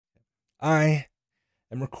I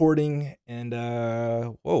am recording and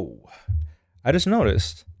whoa. I just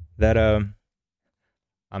noticed that I'm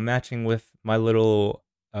matching with my little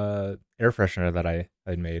air freshener that I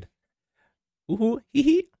made. Woohoo, hee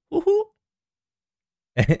hee, woohoo.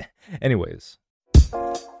 Anyways,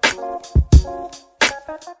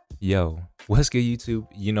 yo, what's good YouTube?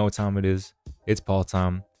 You know what time it is. It's Paul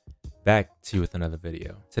time. Back to you with another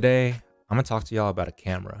video. Today, I'm gonna talk to y'all about a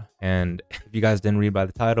camera. And if you guys didn't read by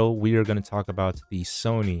the title, we are gonna talk about the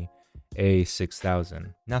Sony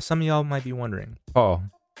A6000. Now, some of y'all might be wondering, Paul,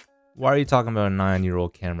 why are you talking about a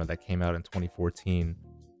 9-year-old camera that came out in 2014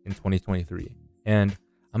 in 2023? And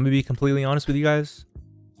I'm gonna be completely honest with you guys.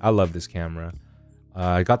 I love this camera.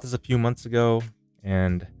 I got this a few months ago,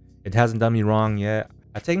 and it hasn't done me wrong yet.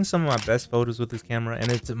 I've taken some of my best photos with this camera, and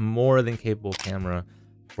it's a more than capable camera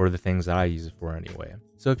for the things that I use it for anyway.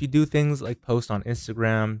 So if you do things like post on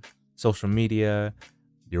Instagram, social media,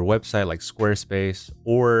 your website like Squarespace,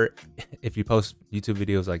 or if you post YouTube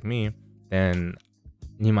videos like me, then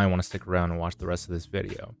you might want to stick around and watch the rest of this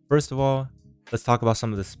video. First of all, let's talk about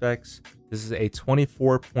some of the specs. This is a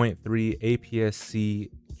 24.3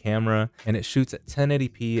 APS-C camera, and it shoots at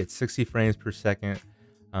 1080p at 60 frames per second.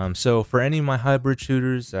 So for any of my hybrid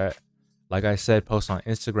shooters that, like I said, post on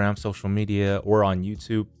Instagram, social media, or on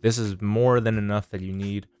YouTube, this is more than enough that you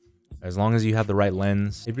need, as long as you have the right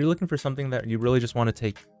lens. If you're looking for something that you really just want to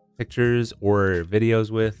take pictures or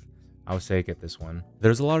videos with, I would say get this one.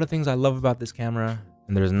 There's a lot of things I love about this camera,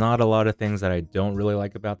 and there's not a lot of things that I don't really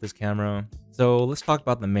like about this camera. So let's talk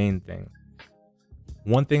about the main thing.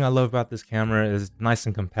 One thing I love about this camera is nice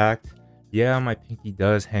and compact. Yeah, my pinky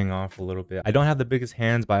does hang off a little bit. I don't have the biggest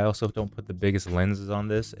hands, but I also don't put the biggest lenses on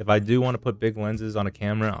this. If I do want to put big lenses on a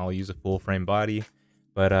camera, I'll use a full frame body.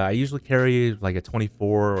 But I usually carry like a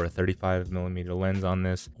 24 or a 35mm lens on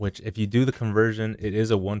this, which if you do the conversion, it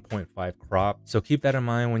is a 1.5 crop. So keep that in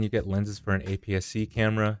mind when you get lenses for an APS-C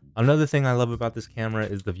camera. Another thing I love about this camera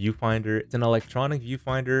is the viewfinder. It's an electronic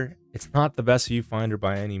viewfinder. It's not the best viewfinder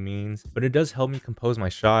by any means, but it does help me compose my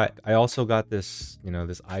shot. I also got this,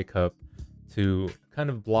 this eye cup to kind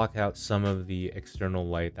of block out some of the external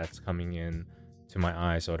light that's coming in to my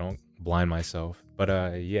eye so I don't blind myself.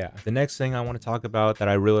 But yeah, the next thing I want to talk about that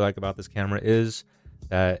I really like about this camera is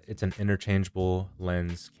that it's an interchangeable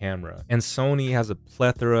lens camera. And Sony has a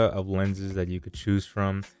plethora of lenses that you could choose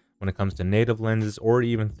from when it comes to native lenses or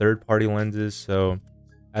even third-party lenses. So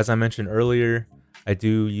as I mentioned earlier, I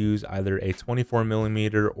do use either a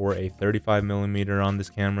 24mm or a 35mm on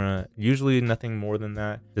this camera. Usually nothing more than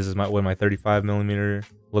that. This is what my 35mm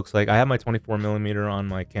looks like. I have my 24mm on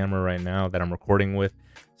my camera right now that I'm recording with,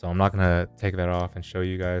 so I'm not gonna take that off and show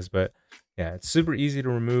you guys. But yeah, it's super easy to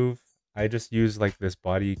remove. I just use like this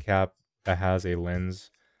body cap that has a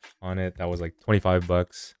lens on it that was like 25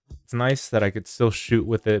 bucks. It's nice that I could still shoot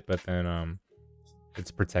with it, but then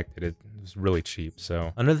it's protected. It's really cheap.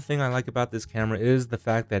 So another thing I like about this camera is the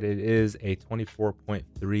fact that it is a 24.3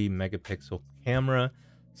 megapixel camera.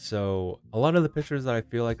 So a lot of the pictures that I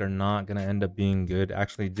feel like are not going to end up being good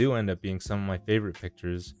actually do end up being some of my favorite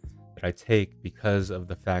pictures that I take because of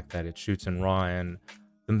the fact that it shoots in RAW, and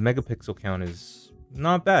the megapixel count is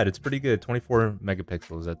not bad. It's pretty good. 24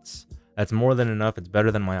 megapixels. That's more than enough. It's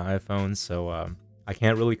better than my iPhone. So I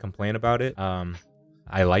can't really complain about it.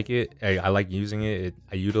 I like it. I like using it.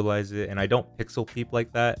 I utilize it, and I don't pixel peep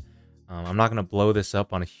like that. I'm not gonna blow this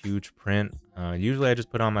up on a huge print. Usually I just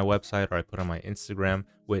put it on my website or I put it on my Instagram,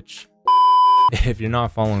 which if you're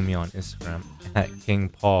not following me on Instagram at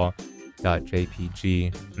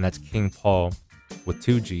kingpaul.jpg, and that's King Paul with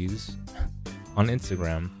 2 G's on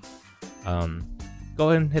Instagram, go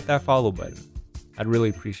ahead and hit that follow button. I'd really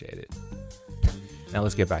appreciate it. Now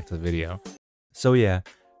let's get back to the video. So yeah,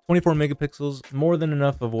 24 megapixels, more than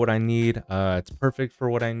enough of what I need. It's perfect for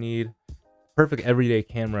what I need. Perfect everyday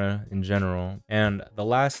camera in general. And the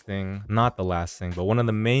last thing, not the last thing, but one of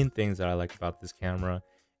the main things that I like about this camera,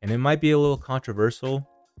 and it might be a little controversial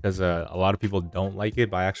because a lot of people don't like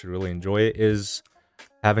it, but I actually really enjoy it, is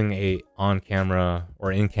having a on-camera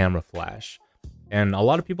or in-camera flash. And a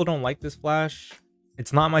lot of people don't like this flash.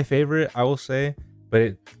 It's not my favorite, I will say, but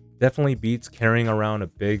it definitely beats carrying around a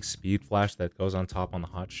big speed flash that goes on top on the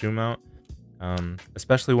hot shoe mount,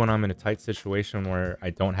 especially when I'm in a tight situation where I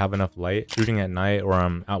don't have enough light, shooting at night or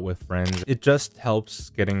I'm out with friends. It just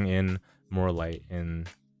helps getting in more light in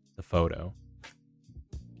the photo.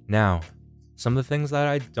 Now, some of the things that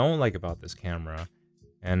I don't like about this camera,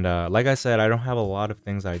 and like I said, I don't have a lot of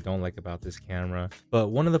things I don't like about this camera, but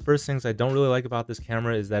one of the first things I don't really like about this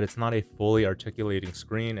camera is that it's not a fully articulating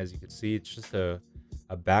screen. As you can see, it's just a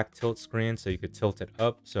back tilt screen, so you could tilt it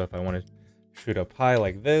up. So if I want to shoot up high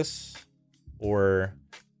like this, or,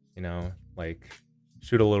 you know, like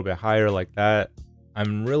shoot a little bit higher like that.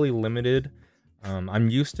 I'm really limited. I'm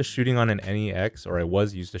used to shooting on an NEX, or I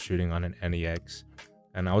was used to shooting on an NEX,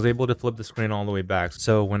 and I was able to flip the screen all the way back.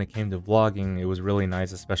 So when it came to vlogging, it was really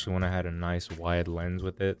nice, especially when I had a nice wide lens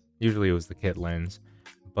with it. Usually it was the kit lens,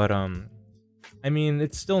 but I mean,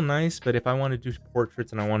 it's still nice, but if I want to do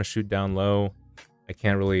portraits and I want to shoot down low, I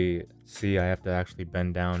can't really see. I have to actually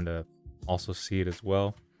bend down to also see it as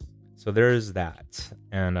well. So there's that.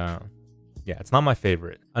 And yeah, it's not my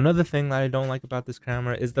favorite. Another thing that I don't like about this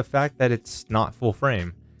camera is the fact that it's not full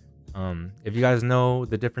frame. If you guys know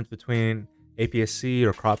the difference between APS-C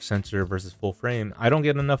or crop sensor versus full frame, I don't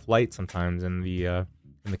get enough light sometimes in the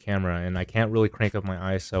camera, and I can't really crank up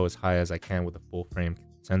my ISO as high as I can with a full frame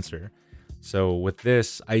sensor. So with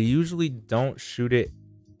this, I usually don't shoot it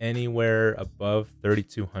anywhere above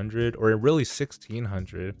 3200 or really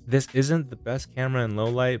 1600. This isn't the best camera in low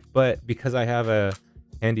light, but because I have a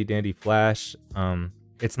handy dandy flash,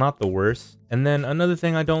 it's not the worst. And then another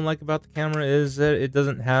thing I don't like about the camera is that it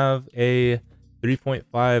doesn't have a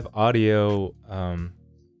 3.5 audio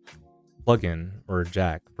plug-in or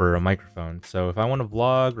jack for a microphone. So if I want to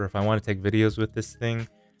vlog or if I want to take videos with this thing,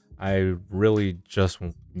 I really just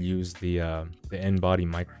use the in-body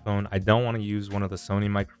microphone. I don't want to use one of the Sony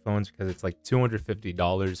microphones because it's like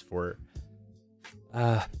 $250 for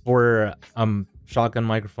shotgun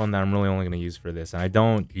microphone that I'm really only going to use for this. And I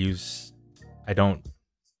don't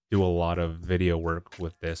do a lot of video work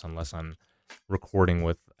with this unless I'm recording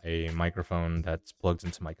with a microphone that's plugged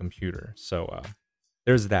into my computer. So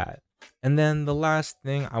there's that. And then the last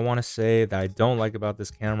thing I want to say that I don't like about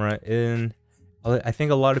this camera, and I think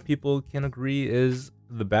a lot of people can agree, is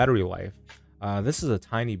the battery life. This is a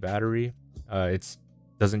tiny battery. It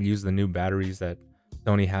doesn't use the new batteries that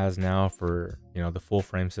Sony has now for, you know, the full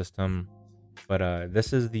frame system. But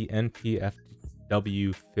this is the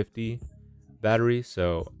NPFW50 battery,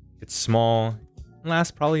 so it's small. It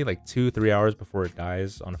lasts probably like 2-3 hours before it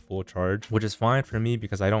dies on a full charge, which is fine for me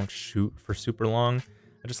because I don't shoot for super long.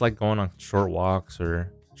 I just like going on short walks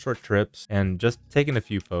or short trips and just taking a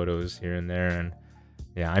few photos here and there. And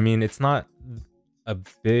yeah, I mean, it's not a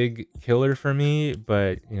big killer for me,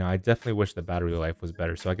 but you know, I definitely wish the battery life was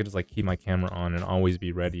better so I could just like keep my camera on and always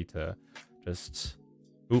be ready to just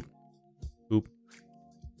boop,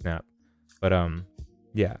 snap. But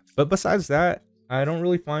yeah, but besides that, I don't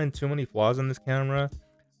really find too many flaws in this camera.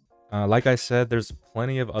 Like I said, there's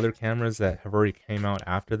plenty of other cameras that have already came out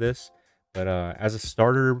after this, but as a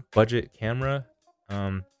starter budget camera,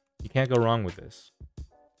 you can't go wrong with this.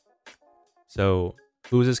 So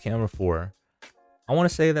who is this camera for? I want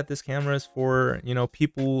to say that this camera is for, you know,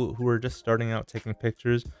 people who are just starting out taking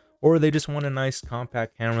pictures, or they just want a nice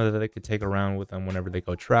compact camera that they could take around with them whenever they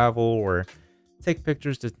go travel or take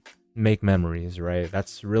pictures to make memories, right?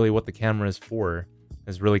 That's really what the camera is for,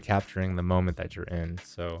 is really capturing the moment that you're in.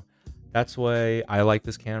 So that's why I like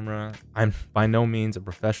this camera. I'm by no means a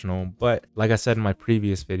professional, but like I said in my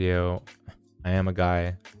previous video, I am a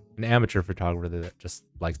guy, an amateur photographer that just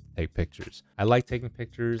likes to take pictures. I like taking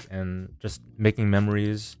pictures and just making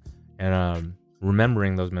memories and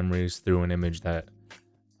remembering those memories through an image that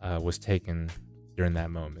was taken during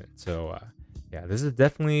that moment. So yeah, this is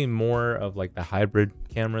definitely more of like the hybrid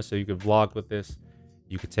camera. So you could vlog with this,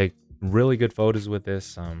 you could take really good photos with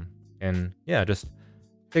this, and yeah, just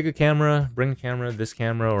take a camera, bring a camera, this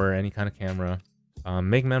camera or any kind of camera,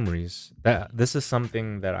 make memories. This is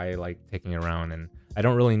something that I like taking around, and I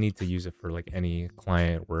don't really need to use it for like any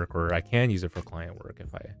client work, or I can use it for client work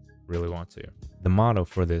if I really want to. The motto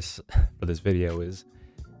for this video is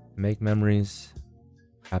make memories,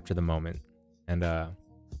 capture the moment. And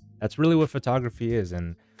that's really what photography is,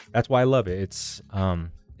 and that's why I love it. It's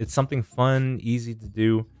something fun, easy to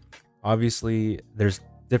do. Obviously there's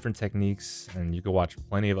different techniques and you can watch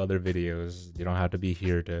plenty of other videos. You don't have to be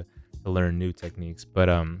here to learn new techniques, but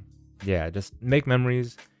yeah, just make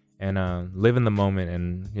memories and live in the moment,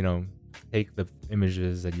 and you know, take the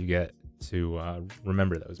images that you get to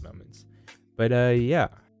remember those moments. But yeah,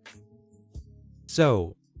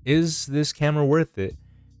 so is this camera worth it?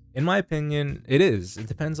 In my opinion, it is. It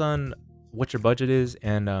depends on what your budget is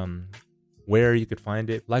and where you could find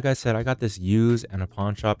it. Like I said, I got this used in a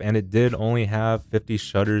pawn shop, and it did only have 50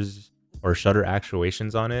 shutters or shutter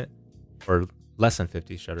actuations on it, or less than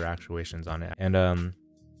 50 shutter actuations on it. And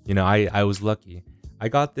you know, I was lucky. I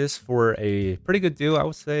got this for a pretty good deal. I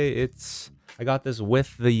would say I got this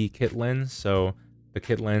with the kit lens. So the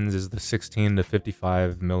kit lens is the 16 to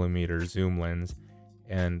 55 millimeter zoom lens,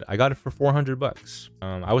 and I got it for 400 bucks.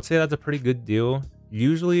 I would say that's a pretty good deal.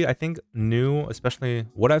 Usually I think new, especially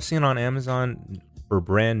what I've seen on Amazon for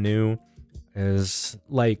brand new, is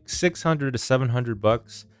like 600 to 700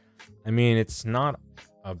 bucks. I mean, it's not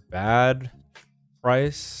a bad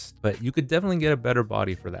price, but you could definitely get a better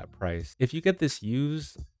body for that price. If you get this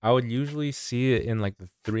used, I would usually see it in like the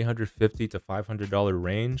 $350 to $500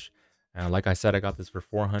 range. Like I said, I got this for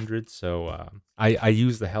 400, so I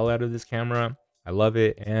use the hell out of this camera. I love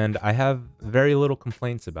it, and I have very little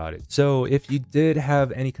complaints about it. So if you did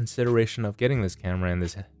have any consideration of getting this camera and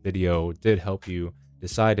this video did help you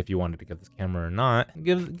decide if you wanted to get this camera or not,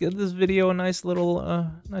 give this video a nice little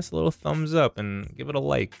thumbs up and give it a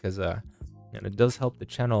like, because and it does help the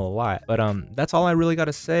channel a lot. But that's all I really got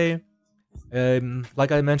to say.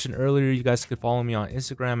 Like I mentioned earlier, you guys could follow me on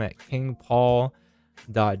Instagram at kingpaul.jpg,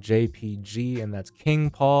 and that's King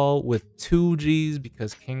Paul with 2 G's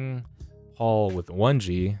because King Paul with 1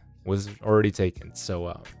 G was already taken.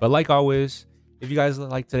 So but like always, if you guys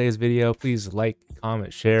like today's video, please like,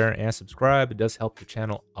 comment, share, and subscribe. It does help the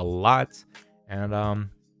channel a lot. And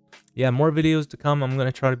yeah, more videos to come. I'm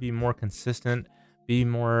gonna try to be more consistent, be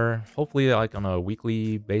more, hopefully like on a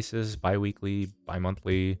weekly basis, bi-weekly,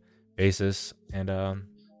 bi-monthly basis. And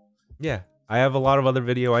yeah, I have a lot of other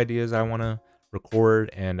video ideas I want to record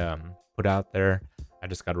and put out there. I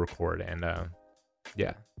just got to record, and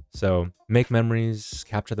yeah, so make memories,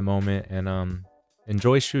 capture the moment, and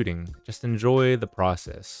enjoy shooting. Just enjoy the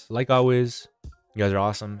process. Like always, you guys are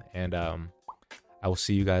awesome, and I will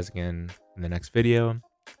see you guys again in the next video.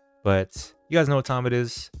 But you guys know what time it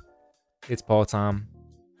is. It's Paul time,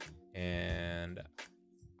 and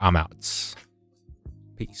I'm out.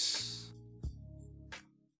 Peace.